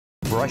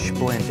brush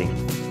blending.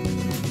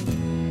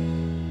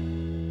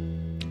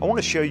 I want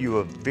to show you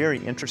a very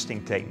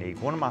interesting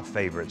technique, one of my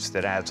favorites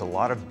that adds a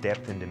lot of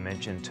depth and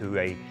dimension to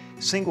a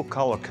single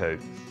color coat.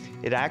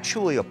 It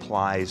actually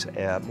applies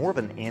more of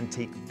an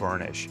antique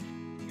burnish.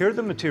 Here are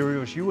the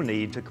materials you will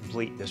need to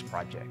complete this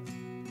project.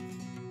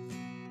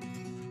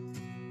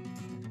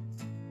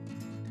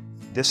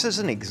 This is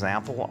an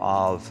example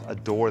of a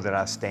door that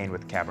I stained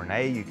with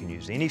Cabernet. You can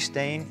use any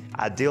stain.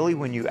 Ideally,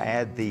 when you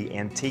add the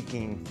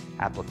antiquing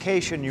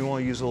application, you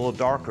want to use a little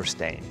darker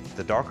stain.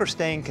 The darker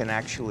stain can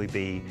actually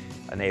be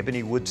an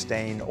ebony wood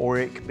stain, or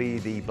it could be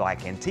the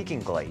black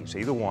antiquing glaze,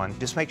 either one.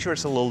 Just make sure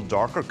it's a little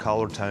darker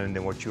color tone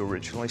than what you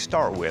originally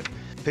start with.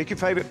 Pick your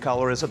favorite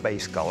color as a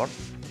base color.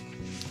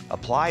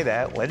 Apply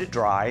that, let it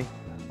dry,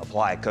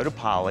 apply a coat of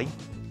poly.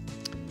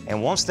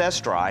 And once that's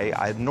dry,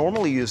 I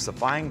normally use the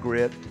fine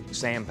grit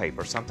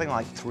sandpaper, something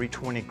like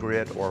 320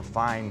 grit or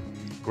fine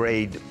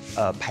grade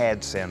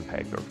pad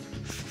sandpaper.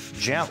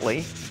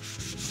 Gently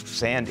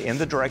sand in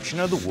the direction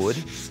of the wood.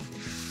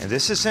 And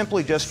this is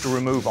simply just to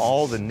remove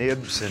all the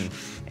nibs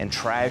and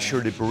trash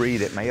or debris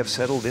that may have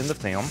settled in the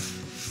film.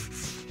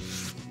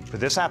 For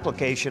this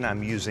application,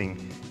 I'm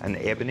using an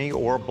ebony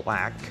or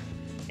black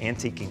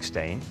antiquing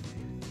stain.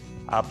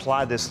 I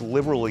apply this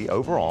liberally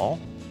overall.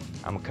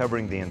 I'm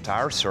covering the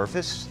entire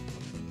surface.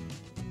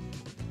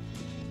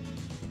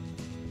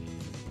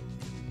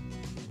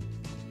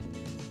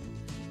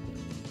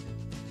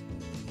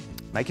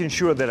 Making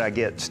sure that I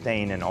get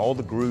stain in all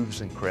the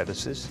grooves and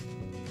crevices.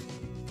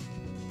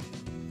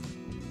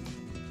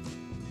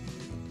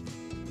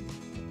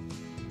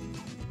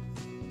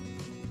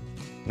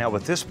 Now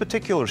with this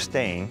particular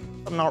stain,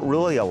 I'm not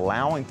really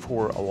allowing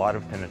for a lot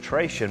of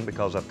penetration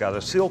because I've got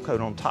a seal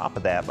coat on top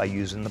of that by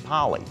using the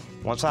poly.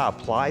 Once I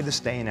apply the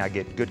stain, I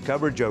get good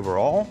coverage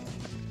overall.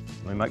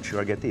 Let me make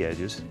sure I get the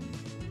edges.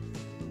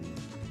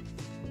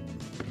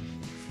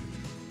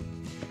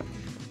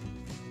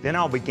 Then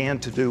I'll begin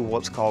to do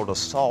what's called a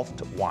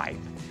soft wipe.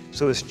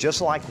 So it's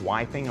just like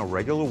wiping a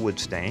regular wood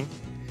stain,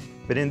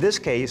 but in this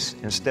case,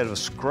 instead of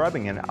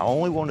scrubbing it, I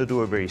only want to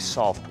do a very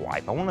soft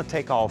wipe. I want to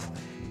take off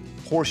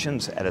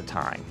portions at a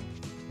time.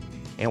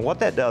 And what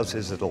that does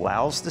is it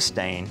allows the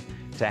stain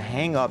to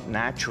hang up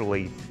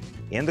naturally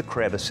in the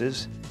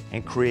crevices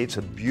and creates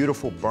a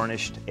beautiful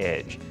burnished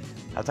edge.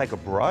 I take a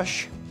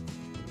brush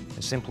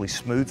and simply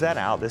smooth that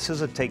out. This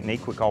is a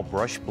technique we call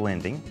brush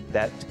blending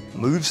that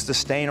moves the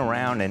stain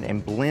around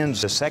and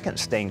blends the second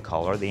stain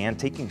color, the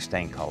antiquing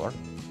stain color.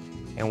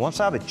 And once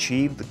I've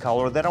achieved the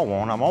color that I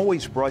want, I'm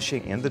always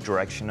brushing in the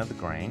direction of the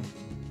grain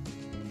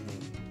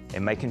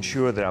and making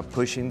sure that I'm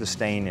pushing the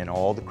stain in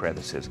all the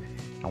crevices.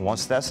 And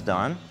once that's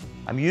done,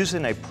 I'm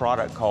using a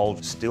product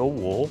called steel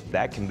wool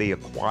that can be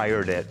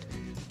acquired at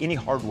any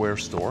hardware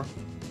store.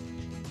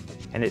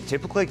 And it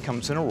typically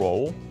comes in a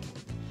roll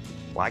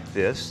like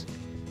this.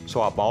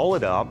 So I ball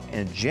it up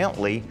and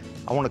gently,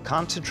 I want to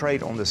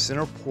concentrate on the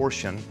center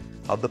portion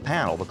of the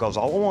panel because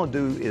all I want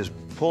to do is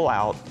pull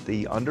out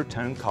the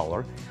undertone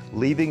color,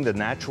 leaving the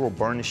natural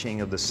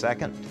burnishing of the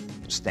second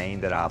stain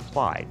that I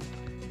applied.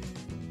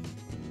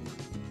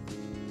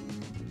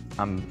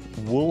 I'm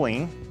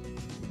wooling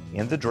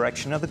in the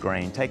direction of the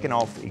grain, taking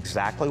off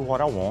exactly what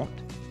I want.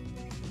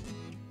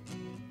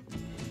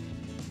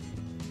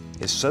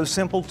 It's so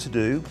simple to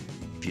do.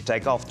 If you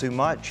take off too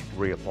much,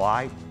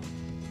 reapply,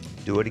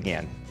 do it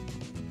again.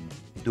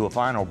 Do a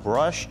final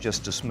brush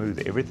just to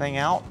smooth everything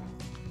out.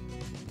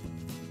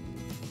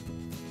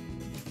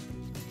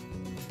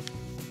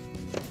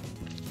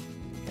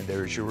 And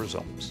there's your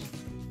results.